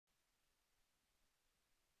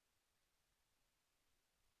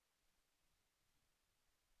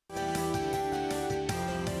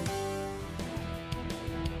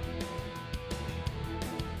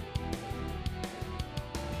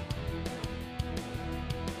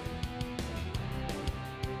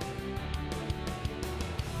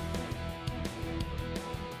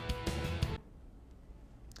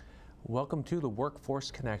Welcome to the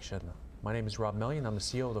Workforce Connection. My name is Rob Mellion. I'm the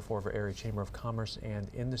CEO of the Fall River Area Chamber of Commerce and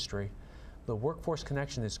Industry. The Workforce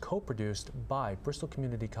Connection is co-produced by Bristol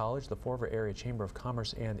Community College, the Fall River Area Chamber of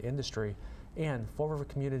Commerce and Industry, and Fall River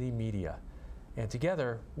Community Media. And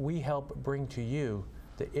together, we help bring to you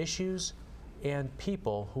the issues and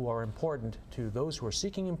people who are important to those who are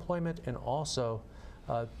seeking employment and also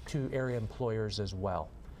to area employers as well.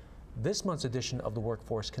 This month's edition of the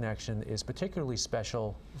Workforce Connection is particularly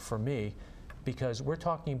special for me because we're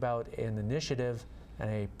talking about an initiative and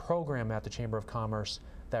a program at the Chamber of Commerce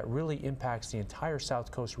that really impacts the entire South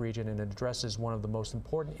Coast region and addresses one of the most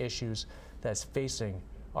important issues that's facing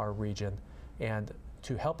our region. And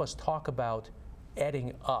to help us talk about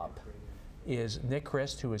EdUP is Nick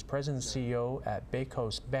Christ, who is President and CEO at Bay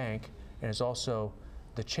Coast Bank and is also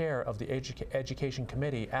the chair of the Education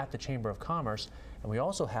Committee at the Chamber of Commerce. And we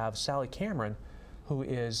also have Sally Cameron, who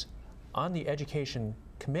is on the Education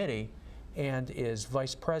Committee and is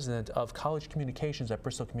Vice President of College Communications at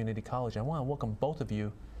Bristol Community College. I want to welcome both of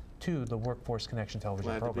you to the Workforce Connection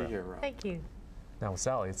television program. Glad to be here, Rob. Thank you. Now,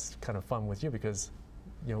 Sally, it's kind of fun with you because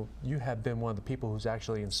you have been one of the people who's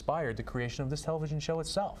actually inspired the creation of this television show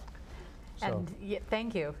itself. And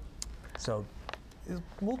thank you. So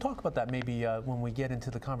we'll talk about that maybe when we get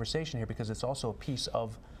into the conversation here, because it's also a piece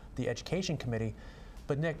of the Education Committee.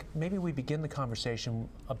 But Nick, maybe we begin the conversation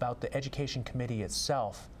about the Education Committee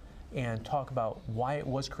itself and talk about why it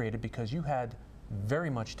was created, because you had very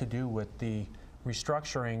much to do with the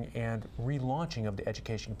restructuring and relaunching of the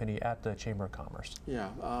Education Committee at the Chamber of Commerce. Yeah,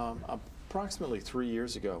 approximately 3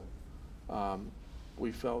 years ago,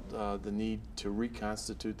 we felt the need to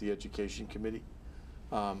reconstitute the Education Committee.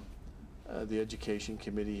 The Education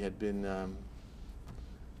Committee had been,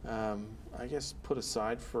 I guess, put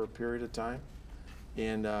aside for a period of time,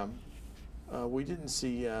 and we didn't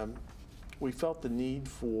see, we felt the need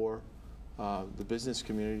for the business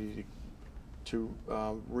community to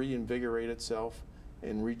reinvigorate itself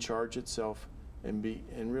and recharge itself and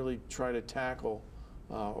really try to tackle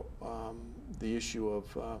the issue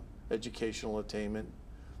of educational attainment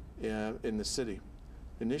in the city.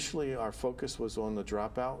 Initially, our focus was on the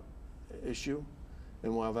dropout issue,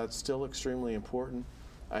 and while that's still extremely important,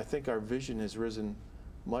 I think our vision has risen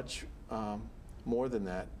much more than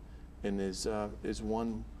that, and is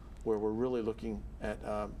one where we're really looking at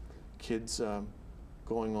kids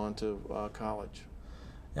going on to college.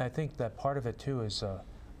 And I think that part of it too is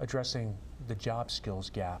addressing the job skills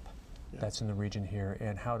gap that's in the region here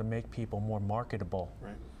and how to make people more marketable.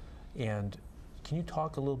 Right. And can you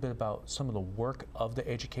talk a little bit about some of the work of the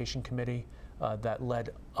Education Committee that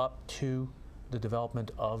led up to the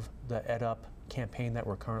development of the EdUP campaign that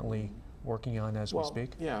we're currently working on as we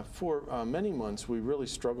speak? Yeah, for many months we really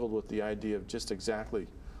struggled with the idea of just exactly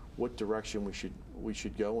what direction we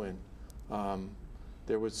should go in.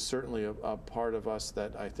 There was certainly a part of us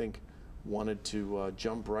that I think wanted to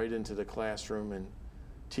jump right into the classroom and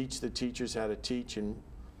teach the teachers how to teach, and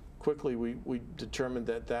quickly we determined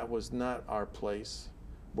that that was not our place.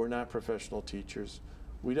 We're not professional teachers.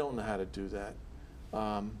 We don't know how to do that.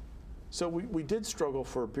 So we did struggle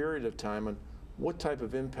for a period of time on what type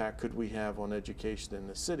of impact could we have on education in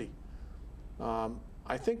the city.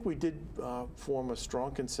 I think we did form a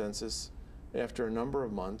strong consensus after a number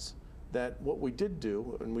of months that what we did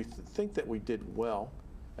do, and we think that we did well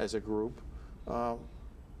as a group,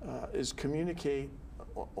 is communicate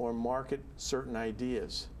or market certain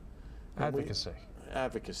ideas. Advocacy.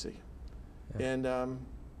 Advocacy. Yeah. And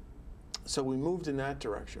so we moved in that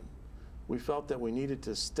direction. We felt that we needed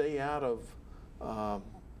to stay out of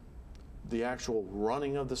the actual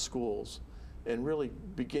running of the schools and really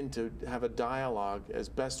begin to have a dialogue as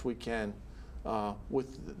best we can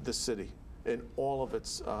with the city and all of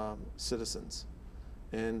its citizens.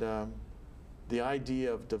 And the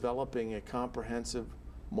idea of developing a comprehensive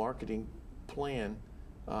marketing plan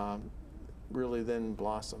really then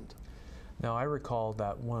blossomed. Now, I recall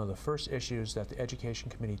that one of the first issues that the Education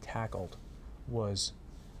Committee tackled was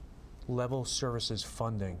level services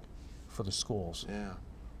funding for the schools. Yeah.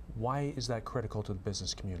 Why is that critical to the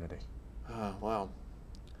business community? Well,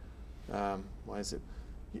 why is it?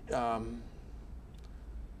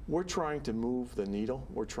 We're trying to move the needle.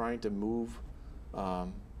 We're trying to move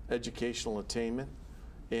educational attainment,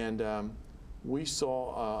 and we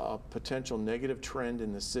saw a potential negative trend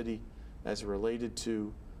in the city as related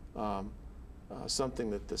to something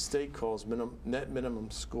that the state calls net minimum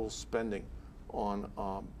school spending on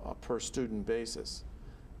a per student basis,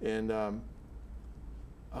 and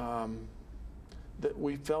that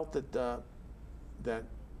we felt that that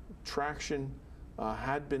traction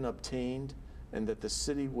had been obtained, and that the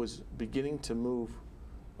city was beginning to move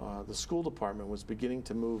the school department was beginning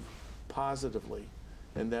to move positively,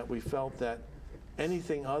 and that we felt that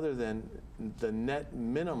anything other than the net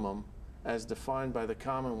minimum as defined by the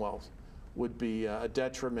Commonwealth would be a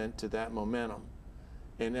detriment to that momentum.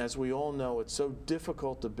 And as we all know, it's so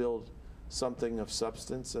difficult to build something of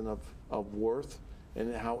substance and of worth,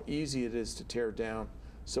 and how easy it is to tear down.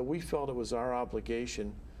 So we felt it was our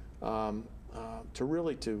obligation to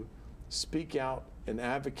really speak out and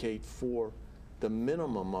advocate for the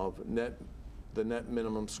minimum of the net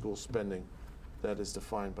minimum school spending that is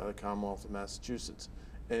defined by the Commonwealth of Massachusetts,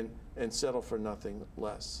 and settle for nothing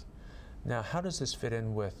less. Now, how does this fit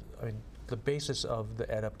in with, I mean, the basis of the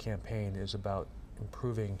EdUP campaign is about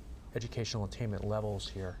improving educational attainment levels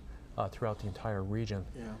here throughout the entire region.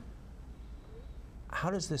 Yeah. How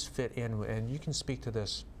does this fit in, and you can speak to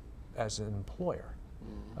this as an employer,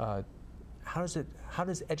 how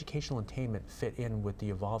does educational attainment fit in with the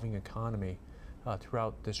evolving economy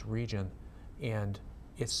throughout this region and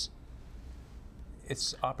its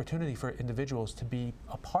opportunity for individuals to be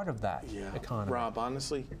a part of that economy? Rob,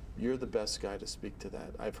 honestly, you're the best guy to speak to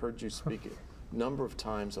that. I've heard you speak a number of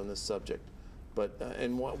times on this subject, but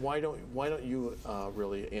and why don't you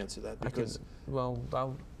really answer that? Because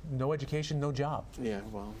no education, no job. Yeah,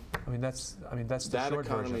 well, I mean that's the that short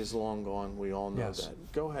economy version. is long gone. We all know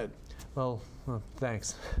that. Go ahead. Well,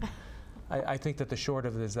 thanks. I think that the short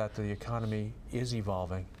of it is that the economy is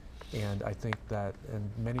evolving, and I think that, and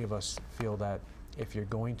many of us feel that if you're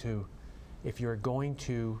going to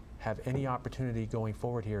have any opportunity going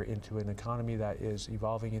forward here into an economy that is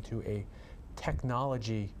evolving into a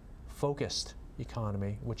technology-focused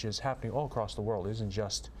economy, which is happening all across the world, it isn't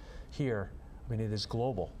just here. I mean, it is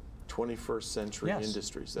global. 21st century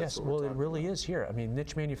industries. That's what we're well, it talking really about. is here. I mean,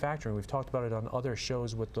 niche manufacturing, we've talked about it on other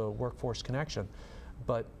shows with the Workforce Connection,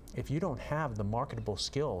 but if you don't have the marketable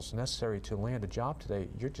skills necessary to land a job today,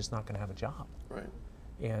 you're just not going to have a job. Right.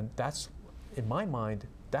 And that's, in my mind,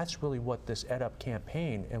 that's really what this EdUP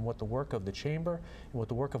campaign and what the work of the Chamber and what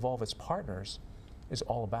the work of all of its partners is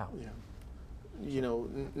all about. Yeah. You know,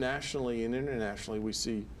 nationally and internationally, we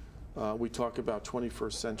see, we talk about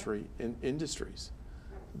 21st century industries.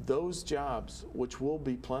 Those jobs, which will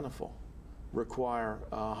be plentiful, require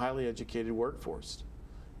a highly educated workforce.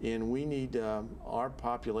 And we need our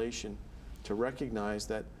population to recognize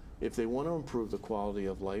that if they want to improve the quality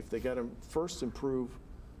of life, they got to first improve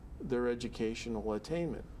their educational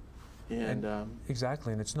attainment. And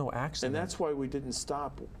exactly, and it's no accident. And that's why we didn't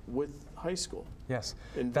stop with high school. Yes,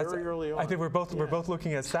 and very early on. I think we're both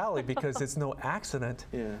looking at Sally because it's no accident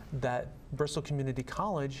that Bristol Community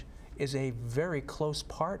College is a very close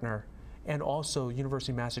partner, and also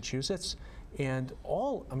University of Massachusetts, and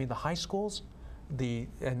the high schools,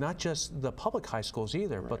 and not just the public high schools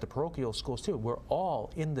either, but the parochial schools too. We're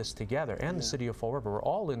all in this together, and the city of Fall River. We're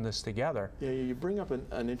all in this together. Yeah, you bring up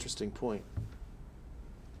an interesting point.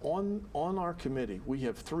 On our committee, we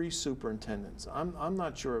have 3 superintendents. I'm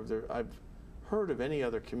not sure if I've heard of any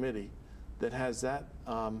other committee that has that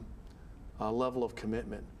level of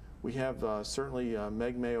commitment. We have certainly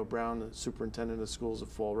Meg Mayo Brown, the superintendent of schools at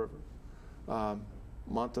Fall River.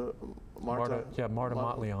 Marta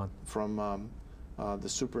Montleon from the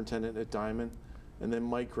superintendent at Diamond, and then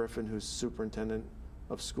Mike Griffin, who's superintendent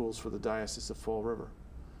of schools for the Diocese of Fall River.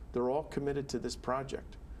 They're all committed to this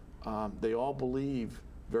project. They all believe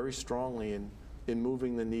very strongly in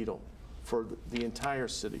moving the needle for the entire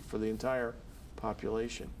city, for the entire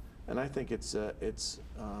population. And I think it's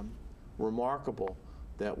remarkable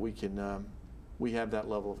that we have that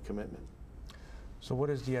level of commitment. So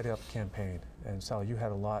what is the EdUP campaign? And Sally, you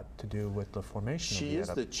had a lot to do with the formation of the EdUP. She is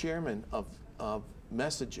the chairman of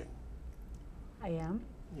messaging. I am.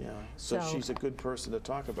 Yeah, so she's a good person to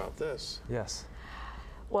talk about this. Yes.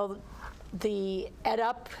 Well, the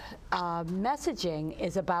EdUP messaging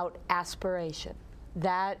is about aspiration.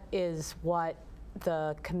 That is what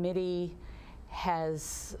the committee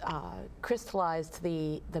has crystallized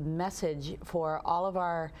the message for all of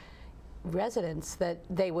our residents, that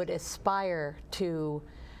they would aspire to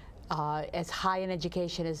as high an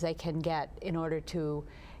education as they can get in order to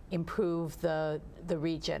improve the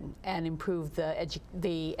region and improve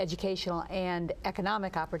the educational and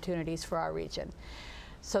economic opportunities for our region.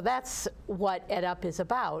 So that's what EdUP is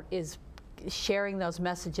about, is sharing those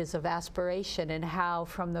messages of aspiration, and how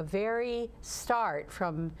from the very start,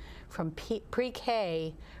 from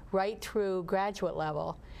pre-K right through graduate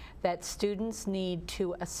level, that students need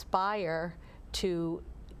to aspire to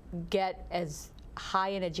get as high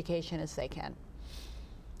an education as they can.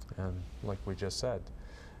 And like we just said,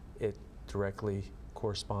 it directly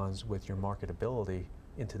corresponds with your marketability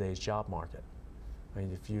in today's job market. I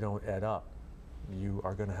mean, if you don't EdUP, you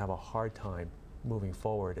are going to have a hard time moving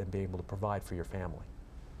forward and being able to provide for your family.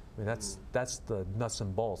 I mean, that's the nuts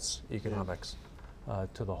and bolts economics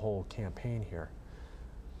to the whole campaign here.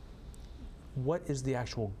 What is the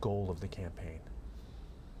actual goal of the campaign?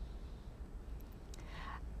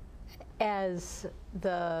 As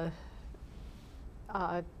the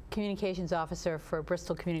communications officer for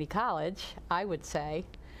Bristol Community College, I would say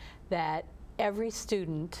that every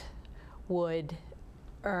student would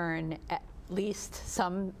earn at least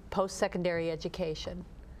some post-secondary education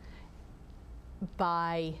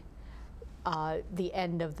by the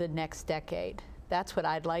end of the next decade. That's what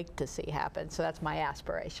I'd like to see happen, so that's my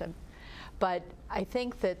aspiration. But I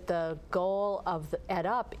think that the goal of the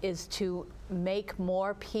EdUP is to make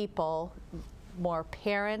more people, more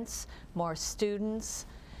parents, more students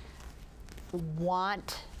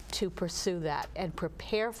want to pursue that and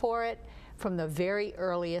prepare for it from the very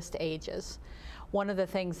earliest ages. One of the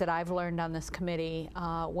things that I've learned on this committee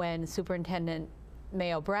when Superintendent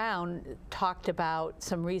Mayo Brown talked about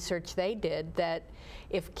some research they did, that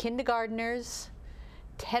if kindergartners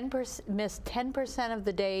missed 10% of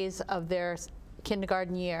the days of their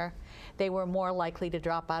kindergarten year, they were more likely to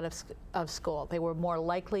drop out of school. They were more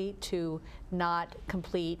likely to not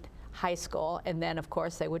complete high school, and then of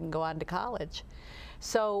course they wouldn't go on to college.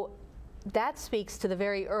 So that speaks to the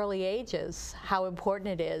very early ages how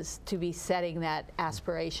important it is to be setting that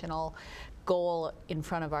aspirational goal in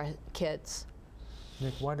front of our kids.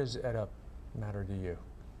 Nick, why does EdUP matter to you?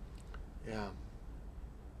 Yeah.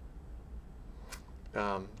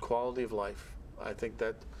 Quality of life. I think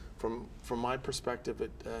that from my perspective,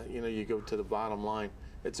 you know, you go to the bottom line,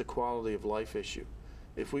 it's a quality of life issue.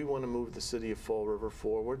 If we want to move the city of Fall River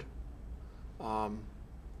forward,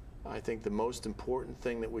 I think the most important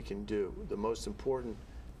thing that we can do, the most important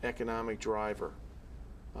economic driver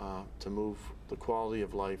to move the quality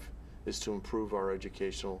of life, is to improve our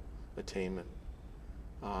educational attainment.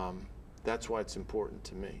 That's why it's important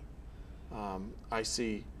to me. I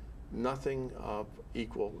see nothing of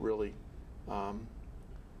equal, really,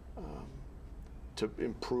 to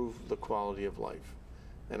improve the quality of life.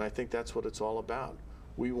 And I think that's what it's all about.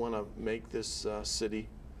 We want to make this city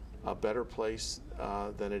a better place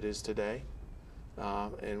than it is today.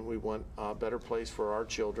 And we want a better place for our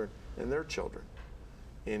children and their children.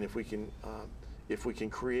 And if we can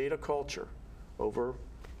create a culture over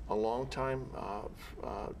a long time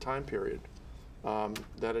period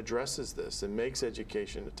that addresses this and makes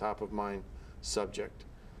education a top of mind subject,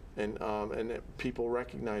 and people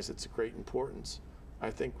recognize its great importance,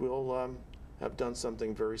 I think we'll have done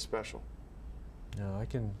something very special. Now,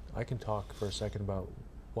 I can talk for a second about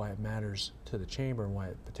why it matters to the chamber and why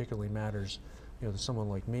it particularly matters, you know, to someone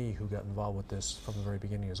like me who got involved with this from the very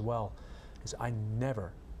beginning as well. Is I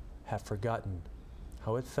never have forgotten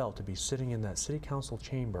how it felt to be sitting in that city council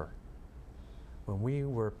chamber when we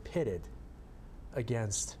were pitted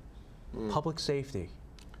against public safety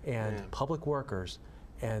and public workers,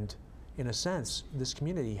 and in a sense, this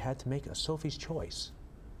community had to make a Sophie's choice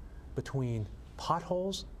between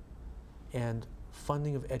potholes and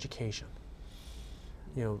funding of education.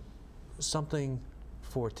 You know, something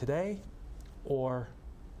for today or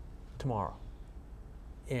tomorrow.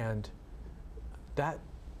 And that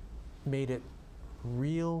made it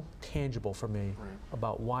real tangible for me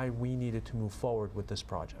about why we needed to move forward with this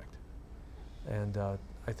project. And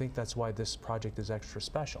I think that's why this project is extra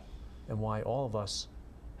special and why all of us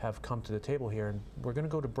have come to the table here. And we're going to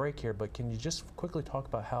go to break here, but can you just quickly talk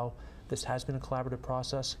about how this has been a collaborative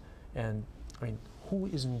process? And I mean, who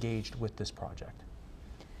is engaged with this project?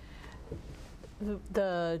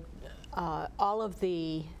 All of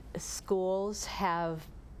the schools have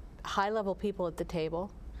high-level people at the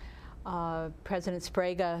table. President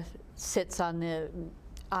Sprague sits on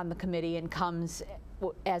the committee and comes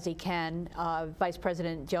as he can. Vice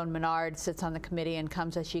President Joan Menard sits on the committee and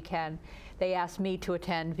comes as she can. They asked me to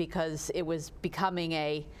attend because it was becoming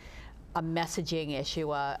a messaging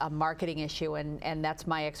issue, a marketing issue, and that's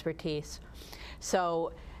my expertise.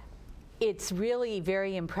 So it's really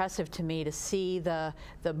very impressive to me to see the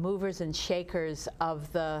movers and shakers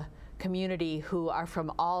of the community who are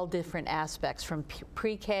from all different aspects, from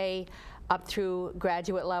pre-K up through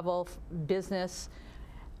graduate level, business,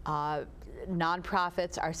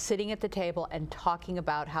 nonprofits, are sitting at the table and talking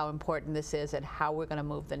about how important this is and how we're going to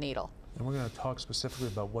move the needle. And we're going to talk specifically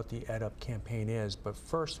about what the EdUP campaign is, but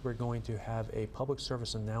first we're going to have a public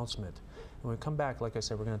service announcement. And when we come back, like I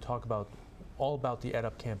said, we're going to talk about all about the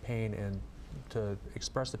EdUP campaign and to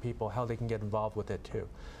express to people how they can get involved with it too.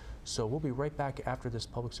 So we'll be right back after this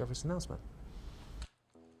public service announcement.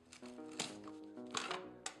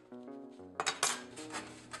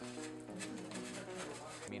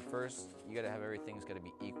 first, you gotta have everything's gotta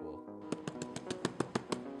be equal.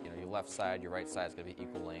 You know, your left side, your right side's gotta be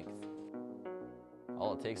equal length.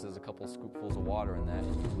 All it takes is a couple scoopfuls of water in that,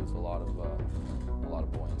 and you lose a lot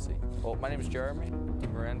of buoyancy. Well, my name is Jeremy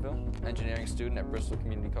Moranville, engineering student at Bristol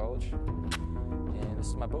Community College, and this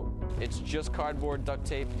is my boat. It's just cardboard, duct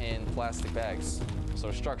tape, and plastic bags.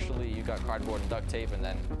 So structurally, you got cardboard and duct tape, and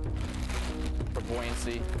then for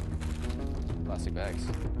buoyancy, plastic bags.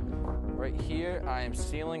 Right here, I am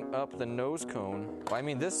sealing up the nose cone. Well, I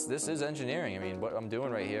mean, this is engineering. I mean, what I'm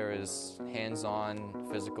doing right here is hands-on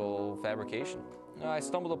physical fabrication. I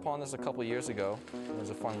stumbled upon this a couple years ago. It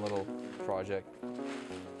was a fun little project.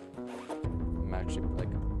 I'm actually like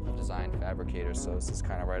a design fabricator, so this is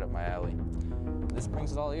kind of right up my alley. This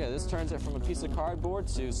brings it all together. This turns it from a piece of cardboard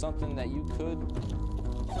to something that you could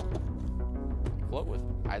float with.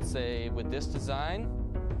 I'd say with this design,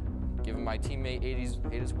 giving my teammate 80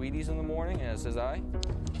 Wheaties in the morning, as says I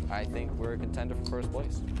think we're a contender for first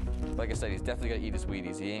place. Like I said, he's definitely got to eat his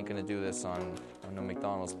Wheaties. He ain't gonna do this on no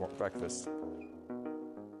McDonald's breakfast.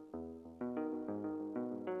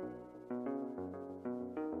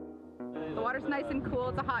 The water's nice and cool.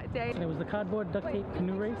 It's a hot day. It was the cardboard duct tape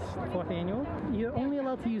canoe race, the 4th annual. You're only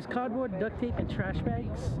allowed to use cardboard, duct tape, and trash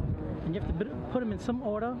bags, and you have to put them in some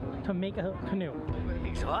order to make a canoe.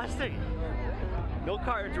 Exhausting. No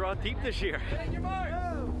cards are on deep this year.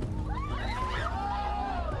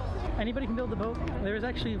 Anybody can build a boat. There is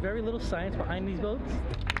actually very little science behind these boats.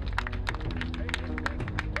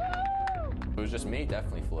 If it was just me,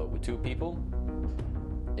 definitely float. With 2 people,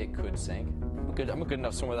 it could sink. I'm a good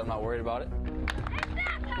enough swimmer that I'm not worried about it.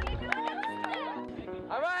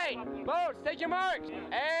 All right, boats, take your marks,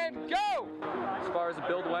 and go! As far as the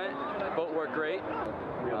build went, the boat worked great.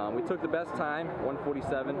 We took the best time,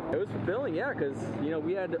 1:47. It was fulfilling, yeah, because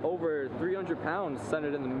we had over 300 pounds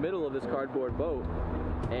centered in the middle of this cardboard boat,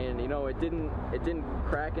 and it didn't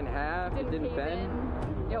crack in half, it didn't bend.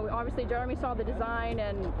 Obviously Jeremy saw the design,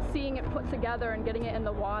 and seeing it put together and getting it in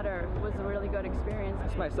the water was a really good experience.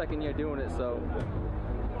 It's my 2nd year doing it, so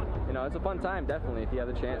it's a fun time, definitely, if you have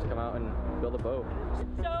the chance to come out and build a boat.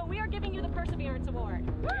 So we are giving you the Perseverance Award.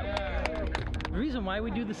 The reason why we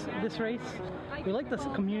do this race, we like the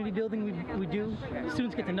community building we do.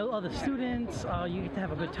 Students get to know other students, you get to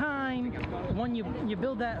have a good time. One, you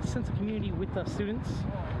build that sense of community with the students,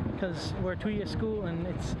 because we're a 2-year school and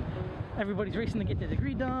everybody's racing to get their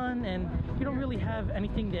degree done, and you don't really have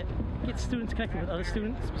anything that gets students connected with other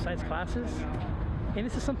students besides classes. And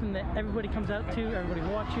this is something that everybody comes out to, everybody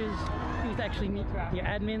watches. You get to actually meet your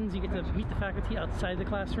admins, you get to meet the faculty outside the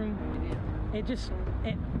classroom.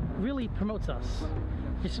 It really promotes us.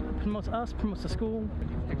 Just promotes us, promotes the school.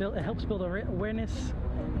 It helps build awareness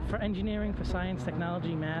for engineering, for science,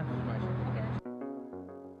 technology, math.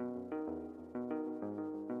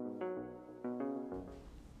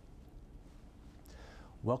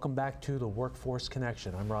 Welcome back to the Workforce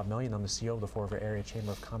Connection. I'm Rob Millian. I'm the CEO of the Fall River Area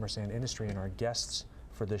Chamber of Commerce and Industry, and our guests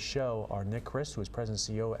for this show are Nick Christ, who is President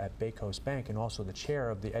and CEO at Bay Coast Bank and also the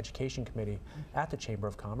Chair of the Education Committee at the Chamber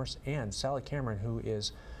of Commerce, and Sally Cameron, who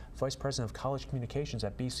is Vice President of College Communications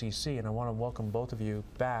at BCC. And I want to welcome both of you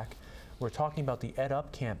back. We're talking about the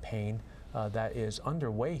EdUP campaign that is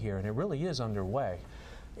underway here, and it really is underway.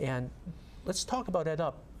 And let's talk about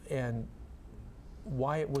EdUP and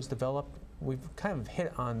why it was developed. We've kind of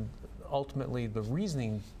hit on ultimately the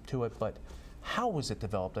reasoning to it, but how was it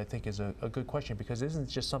developed, I think, is a good question, because it isn't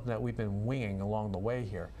just something that we've been winging along the way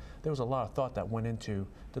here. There was a lot of thought that went into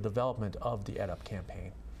the development of the EdUP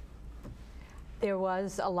campaign. There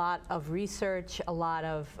was a lot of research, a lot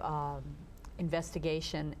of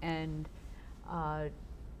investigation, and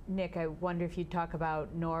Nick, I wonder if you'd talk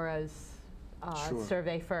about Nora's Sure.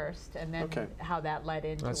 survey first, and then how that led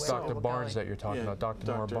into That's where Dr. we're Barnes going. that you're talking about, Dr.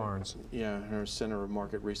 Nora Barnes. Yeah, her Center of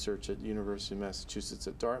Market Research at University of Massachusetts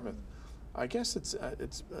at Dartmouth. I guess it's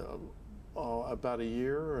about a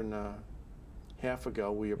year and a half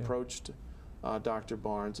ago we approached Dr.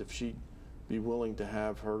 Barnes if she'd be willing to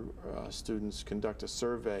have her students conduct a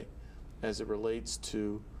survey as it relates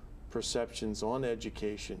to perceptions on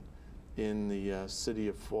education in the city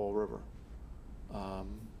of Fall River.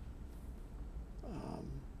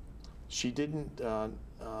 She didn't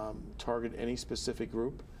target any specific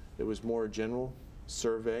group. It was more a general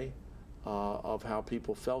survey of how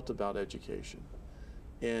people felt about education.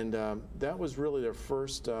 And that was really their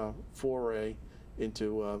first foray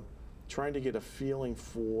into trying to get a feeling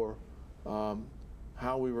for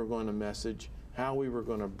how we were going to message, how we were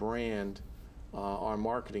going to brand our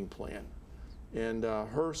marketing plan. And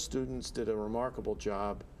her students did a remarkable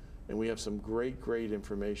job, and we have some great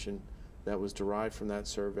information that was derived from that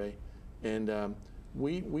survey. And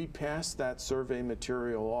we passed that survey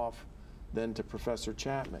material off then to Professor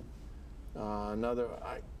Chapman. And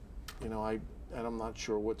I'm not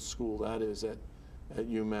sure what school that is at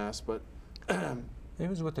UMass, but it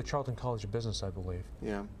was with the Charlton College of Business, I believe.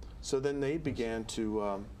 Yeah. So then they began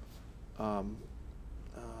to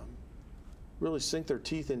really sink their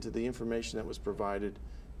teeth into the information that was provided,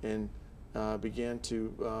 and began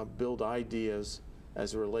to build ideas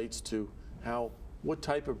as it relates to what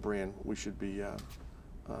type of brand we should be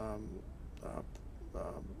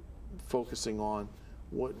focusing on,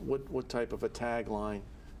 what type of a tagline,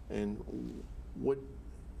 and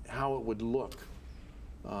how it would look.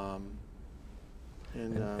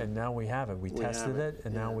 And now we have it. We tested it,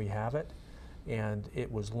 and now we have it. And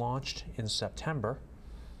it was launched in September.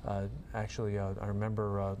 Actually, I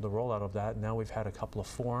remember the rollout of that. Now we've had a couple of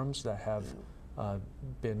forums that have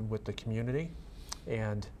been with the community.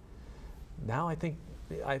 And now I think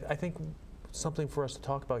something for us to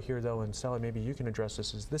talk about here, though, and Sally, maybe you can address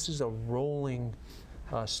this is a rolling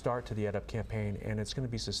start to the EdUP campaign, and it's going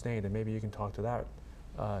to be sustained. And maybe you can talk to that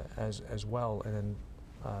as well. And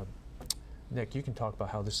then Nick, you can talk about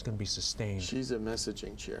how this is going to be sustained. She's a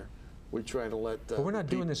messaging chair. We try to let. But we're not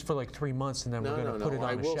doing this for like 3 months and then we're going to put it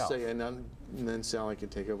on the shelf. I will say, and then Sally can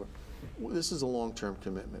take over. This is a long-term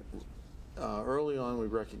commitment. Early on, we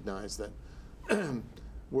recognized that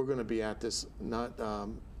we're going to be at this not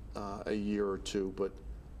a year or two, but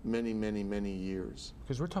many, many, many years.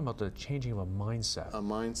 Because we're talking about the changing of a mindset. A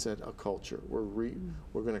mindset, a culture. We're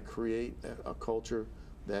going to create a culture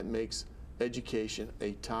that makes education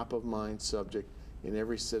a top-of-mind subject in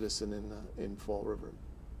every citizen in Fall River.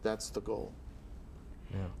 That's the goal.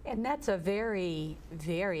 Yeah. And that's a very,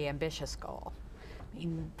 very ambitious goal. I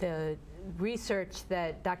mean, the research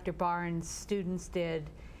that Dr. Barnes' students did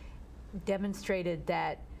demonstrated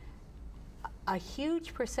that a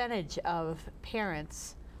huge percentage of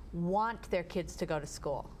parents want their kids to go to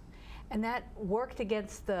school. And that worked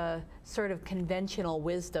against the sort of conventional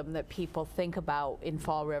wisdom that people think about in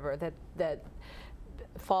Fall River, that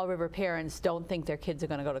Fall River parents don't think their kids are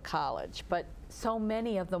going to go to college, but so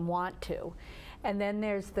many of them want to. And then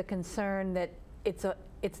there's the concern that it's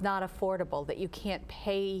not affordable, that you can't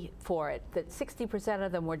pay for it, that 60%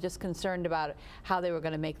 of them were just concerned about how they were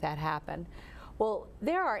going to make that happen. Well,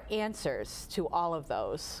 there are answers to all of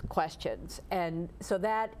those questions, and so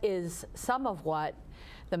that is some of what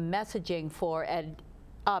the messaging for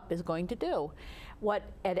EdUP is going to do. What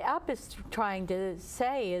EdUP is trying to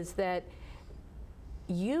say is that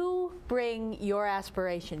you bring your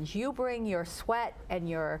aspirations, you bring your sweat and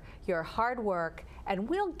your hard work, and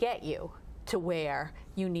we'll get you to where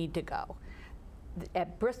you need to go.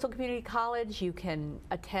 At Bristol Community College, you can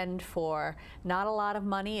attend for not a lot of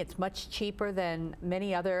money. It's much cheaper than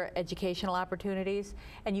many other educational opportunities,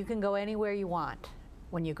 and you can go anywhere you want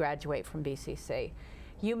when you graduate from BCC.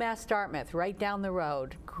 UMass Dartmouth, right down the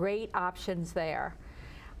road, great options there.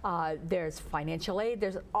 There's financial aid,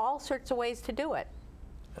 there's all sorts of ways to do it.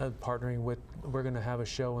 Partnering with, we're going to have a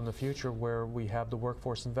show in the future where we have the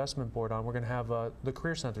Workforce Investment Board on. We're going to have the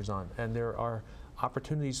Career Centers on, and there are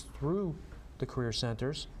opportunities through the Career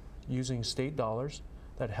Centers using state dollars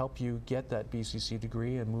that help you get that BCC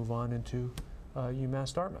degree and move on into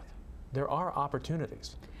UMass Dartmouth. There are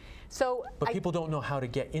opportunities. But people don't know how to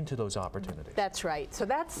get into those opportunities. That's right. So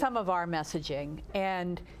that's some of our messaging.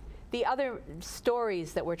 And the other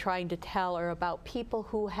stories that we're trying to tell are about people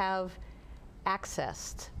who have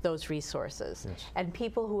accessed those resources, yes, and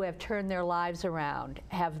people who have turned their lives around,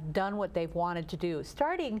 have done what they've wanted to do,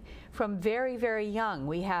 starting from very, very young.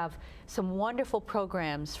 We have some wonderful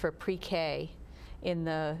programs for pre-K in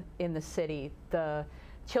the city. The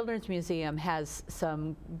Children's Museum has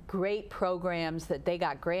some great programs that they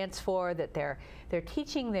got grants for, that they're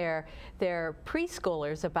teaching their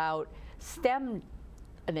preschoolers about STEM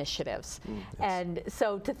initiatives. Yes. And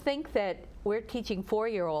so to think that we're teaching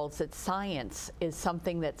 4-year-olds that science is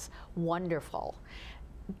something that's wonderful,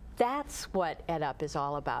 that's what EdUP is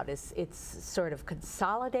all about. It's sort of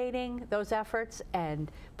consolidating those efforts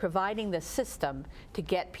and providing the system to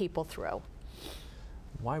get people through.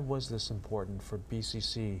 Why was this important for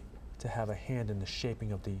BCC to have a hand in the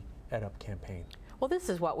shaping of the EdUP campaign? Well, this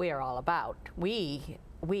is what we are all about.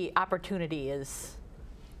 Opportunity is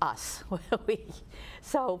us.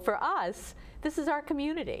 So for us, this is our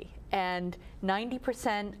community, and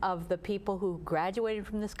 90% of the people who graduated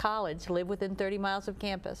from this college live within 30 miles of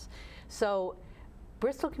campus. So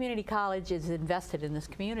Bristol Community College is invested in this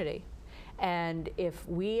community, and if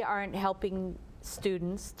we aren't helping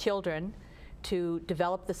students, children, to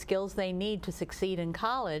develop the skills they need to succeed in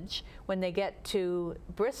college, when they get to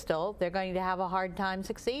Bristol, they're going to have a hard time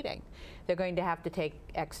succeeding. They're going to have to take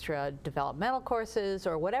extra developmental courses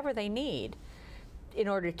or whatever they need in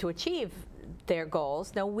order to achieve their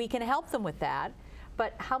goals. Now, we can help them with that,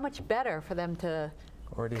 but how much better for them to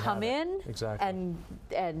come in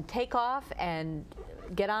and take off and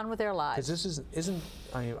get on with their lives. Because isn't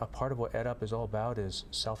a part of what EdUP is all about is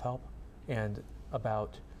self-help and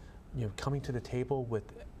about coming to the table with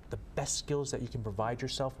the best skills that you can provide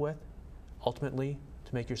yourself with, ultimately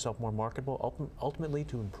to make yourself more marketable, ultimately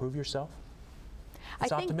to improve yourself.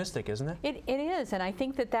 It's optimistic, isn't it? It is, and I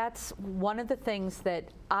think that that's one of the things that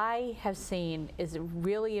I have seen is a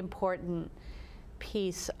really important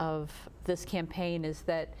piece of this campaign, is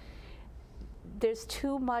that there's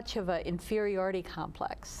too much of an inferiority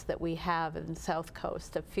complex that we have in the South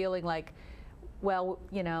Coast of feeling like, well,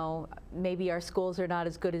 maybe our schools are not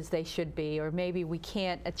as good as they should be, or maybe we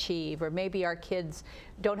can't achieve, or maybe our kids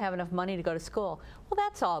don't have enough money to go to school. Well,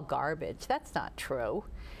 that's all garbage. That's not true.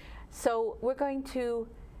 So we're going to,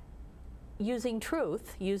 using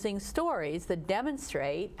truth, using stories that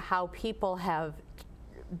demonstrate how people have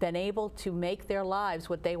been able to make their lives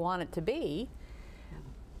what they want it to be,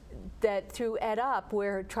 that through EdUP,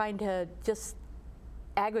 we're trying to just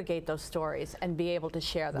aggregate those stories and be able to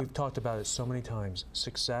share them. We've talked about it so many times.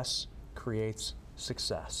 Success creates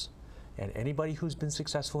success. And anybody who's been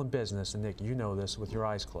successful in business, and Nick, you know this with your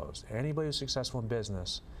eyes closed, anybody who's successful in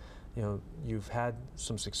business, you've had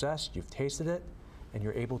some success, you've tasted it, and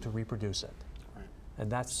you're able to reproduce it. Right.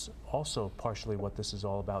 And that's also partially what this is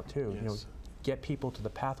all about too. Yes. Get people to the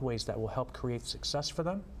pathways that will help create success for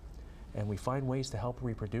them, and we find ways to help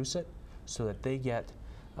reproduce it so that they get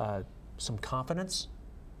some confidence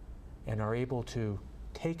and are able to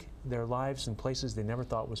take their lives in places they never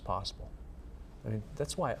thought was possible. I mean,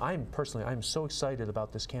 that's why I'm so excited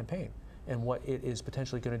about this campaign and what it is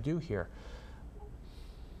potentially going to do here.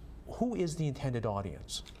 Who is the intended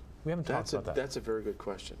audience? We haven't talked about that. That's a very good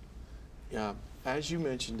question. As you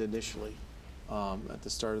mentioned initially at the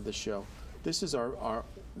start of the show, this is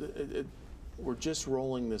we're just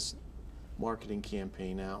rolling this marketing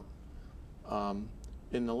campaign out.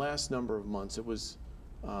 In the last number of months, it was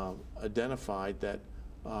identified that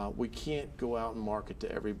we can't go out and market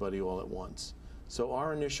to everybody all at once. So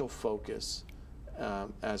our initial focus,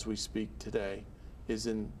 as we speak today, is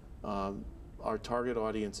in our target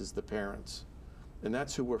audience is the parents. And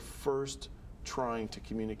that's who we're first trying to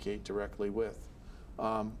communicate directly with.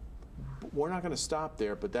 We're not going to stop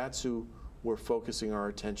there, but that's who we're focusing our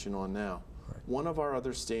attention on now. Right. One of our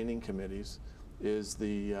other standing committees is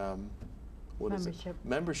the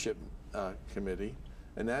membership committee,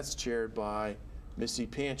 and that's chaired by Missy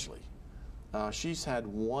Panchley. She's had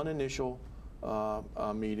one initial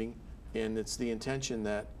meeting, and it's the intention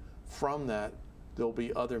that from that there'll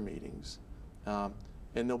be other meetings, and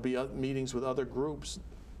there'll be meetings with other groups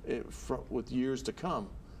with years to come.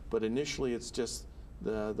 But initially, it's just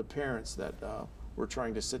the parents that we're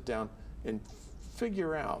trying to sit down and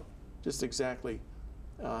figure out just exactly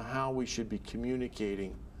how we should be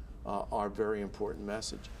communicating our very important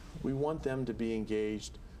message. We want them to be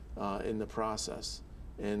engaged in the process,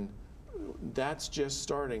 and that's just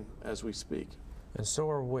starting as we speak. And so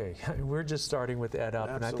are we. We're just starting with EdUP,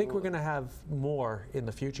 Absolutely. and I think we're going to have more in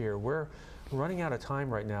the future here. We're running out of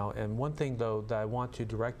time right now, and one thing, though, that I want to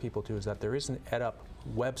direct people to is that there is an EdUP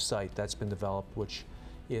website that's been developed, which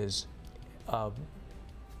is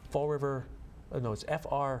it's FR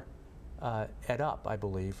EdUP, I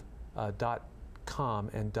believe, .com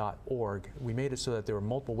and .org. We made it so that there were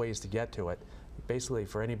multiple ways to get to it. Basically,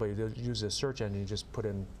 for anybody who uses a search engine, you just put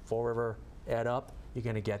in Fall River EdUP, you're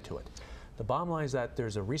going to get to it. The bottom line is that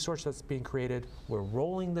there's a resource that's being created. We're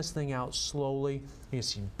rolling this thing out slowly. You're going to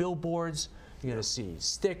see billboards, you're going to see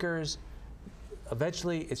stickers.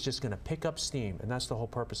 Eventually, it's just going to pick up steam, and that's the whole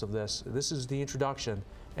purpose of this. This is the introduction,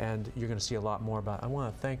 and you're going to see a lot more about it. I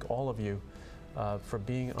want to thank all of you for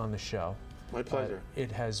being on the show. My pleasure.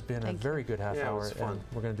 It has been a very good half hour, it was fun. and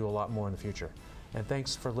we're going to do a lot more in the future. And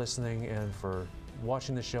thanks for listening and for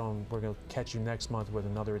watching the show, and we're going to catch you next month with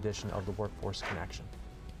another edition of the Workforce Connection.